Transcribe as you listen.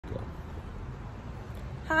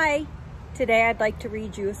Hi, today I'd like to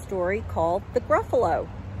read you a story called The Gruffalo.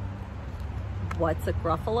 What's a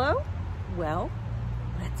Gruffalo? Well,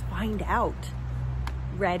 let's find out.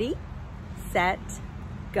 Ready, set,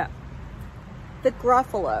 go. The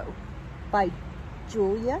Gruffalo by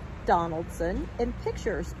Julia Donaldson, and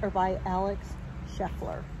pictures are by Alex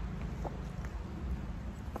Scheffler.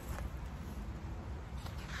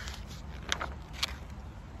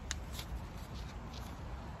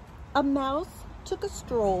 A mouse took a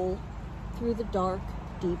stroll through the dark,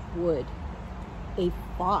 deep wood. A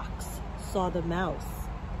fox saw the mouse,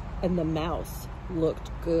 and the mouse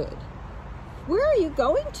looked good. "Where are you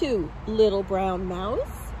going to, little brown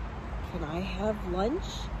mouse? Can I have lunch?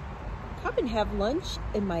 Come and have lunch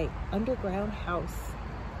in my underground house."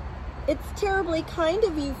 "It's terribly kind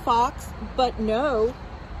of you, fox, but no,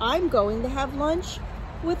 I'm going to have lunch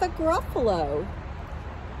with a Gruffalo."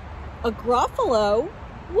 "A Gruffalo?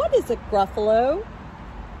 What is a Gruffalo?"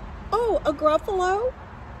 "Oh, a Gruffalo?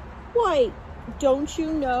 Why, don't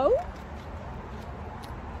you know?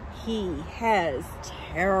 He has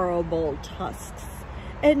terrible tusks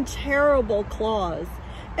and terrible claws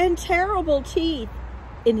and terrible teeth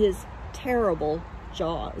in his terrible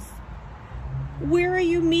jaws." "Where are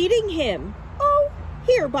you meeting him?" "Oh,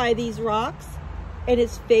 here by these rocks. And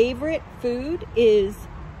his favorite food is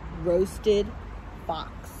roasted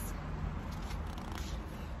fox."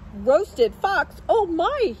 "Roasted fox? Oh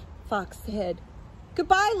my," fox said.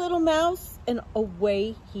 "Goodbye, little mouse," and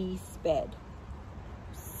away he sped.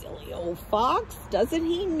 Silly old fox, doesn't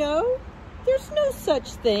he know there's no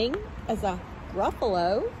such thing as a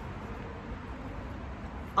Gruffalo?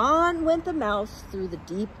 On went the mouse through the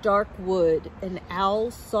deep dark wood. An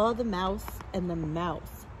owl saw the mouse, and the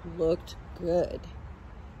mouse looked good.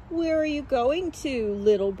 "Where are you going to,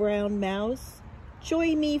 little brown mouse?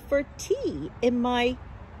 Join me for tea in my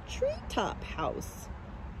treetop house."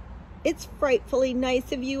 "It's frightfully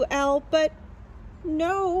nice of you, owl, but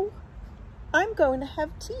no, I'm going to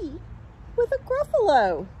have tea with a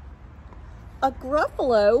Gruffalo." "A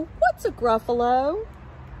Gruffalo? What's a Gruffalo?"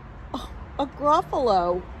 "Oh, a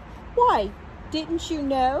Gruffalo? Why, didn't you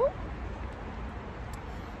know?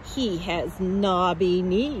 He has knobby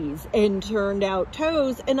knees and turned out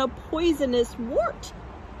toes and a poisonous wart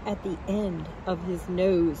at the end of his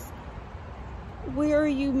nose." "Where are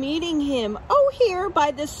you meeting him?" "Oh, here by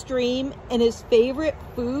the stream, and his favorite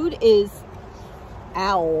food is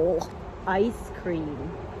owl ice cream."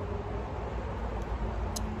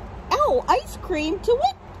 "Owl ice cream? To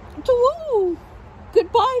what? To woo!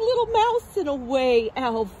 Goodbye, little mouse," and away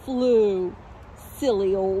owl flew.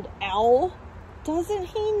 Silly old owl, doesn't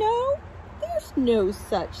he know there's no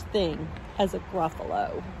such thing as a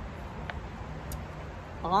Gruffalo?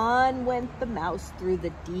 On went the mouse through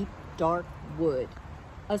the deep, dark wood.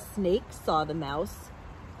 A snake saw the mouse,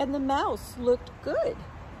 and the mouse looked good.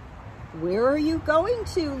 "Where are you going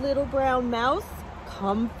to, little brown mouse?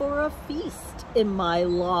 Come for a feast in my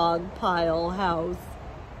log pile house."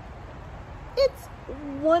 "It's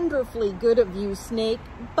wonderfully good of you, snake,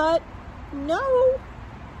 but no,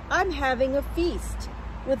 I'm having a feast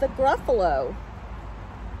with a Gruffalo."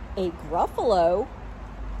 "A Gruffalo?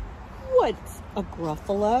 What's a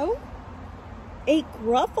Gruffalo?" "A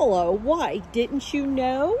Gruffalo? Why, didn't you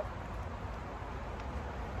know?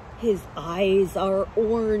 His eyes are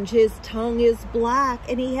orange, his tongue is black,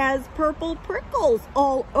 and he has purple prickles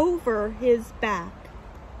all over his back."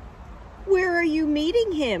 "Where are you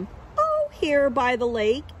meeting him?" "Oh, here by the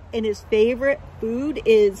lake, and his favorite food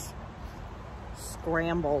is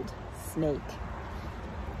scrambled snake."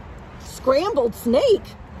 "Scrambled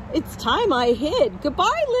snake? It's time I hid.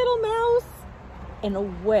 Goodbye, little mouse," and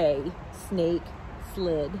away snake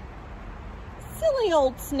slid. Silly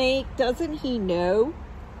old snake, doesn't he know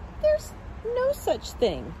there's no such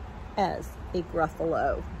thing as a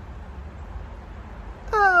Gruffalo?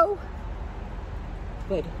 Oh,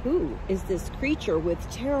 but who is this creature with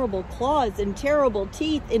terrible claws and terrible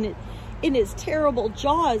teeth in his terrible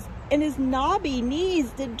jaws, and his knobby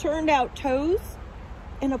knees that turned out toes,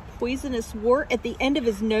 and a poisonous wart at the end of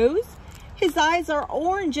his nose? His eyes are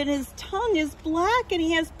orange and his tongue is black, and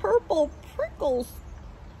he has purple prickles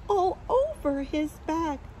all over his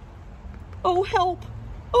back. Oh, help!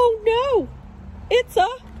 Oh no! It's a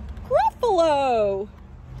Gruffalo!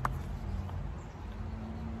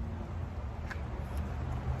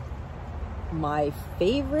 "My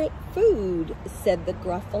favorite food," said the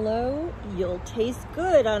Gruffalo. "You'll taste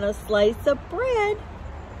good on a slice of bread."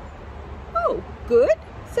 "Oh, good?"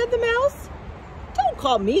 said the mouse. "Don't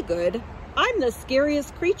call me good. I'm the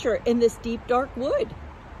scariest creature in this deep, dark wood.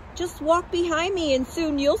 Just walk behind me and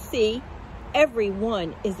soon you'll see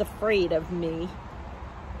everyone is afraid of me."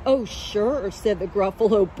 "Oh, sure," said the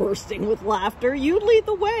Gruffalo, bursting with laughter. "You lead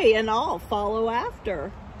the way and I'll follow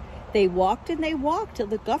after." They walked and they walked till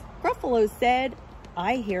the Gruffalo said,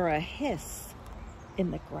 "I hear a hiss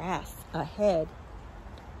in the grass ahead."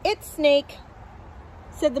 "It's Snake,"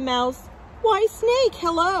 said the mouse. "Why, Snake,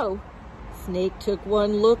 hello." Snake took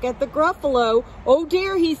one look at the Gruffalo. "Oh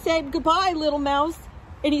dear," he said, "goodbye, little mouse."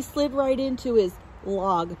 And he slid right into his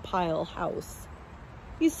log pile house.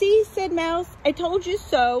 "You see," said Mouse, "I told you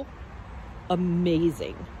so."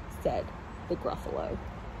 "Amazing," said the Gruffalo.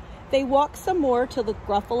 They walked some more till the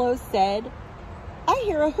Gruffalo said, "I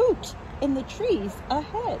hear a hoot in the trees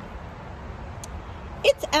ahead."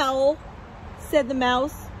 "It's Owl," said the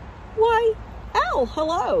Mouse. "Why, Owl,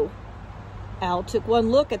 hello." Owl took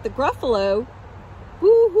one look at the Gruffalo.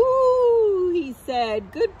 "Woo-hoo," he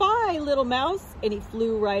said, "goodbye, little mouse," and he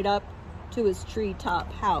flew right up to his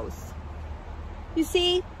treetop house. "You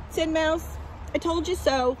see," said Mouse, "I told you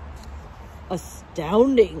so."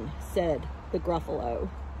 "Astounding," said the Gruffalo.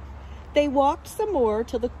 They walked some more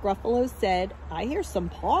till the Gruffalo said, "I hear some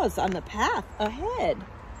paws on the path ahead."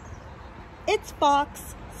 "It's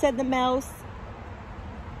Fox," said the Mouse.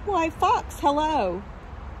 "Why, Fox, hello."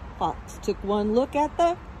 Fox took one look at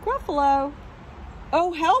the Gruffalo.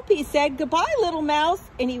 "Oh, help," he said, "goodbye, little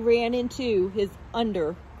mouse," and he ran into his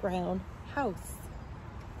underground house.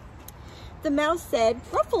 The mouse said,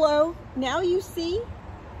 "Gruffalo, now you see,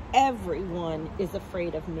 everyone is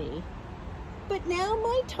afraid of me. But now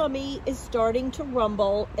my tummy is starting to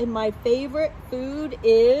rumble, and my favorite food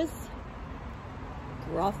is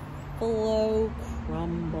Gruffalo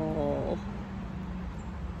crumble."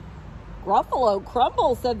 "Gruffalo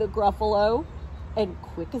crumble," said the Gruffalo, and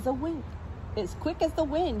quick as the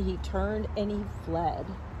wind, he turned and he fled.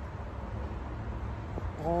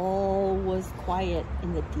 All was quiet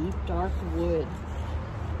in the deep, dark wood.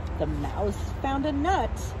 The mouse found a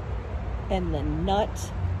nut, and the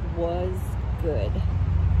nut was good.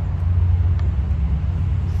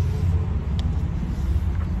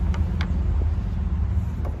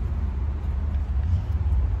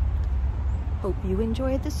 Hope you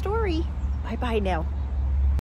enjoyed the story. Bye-bye now.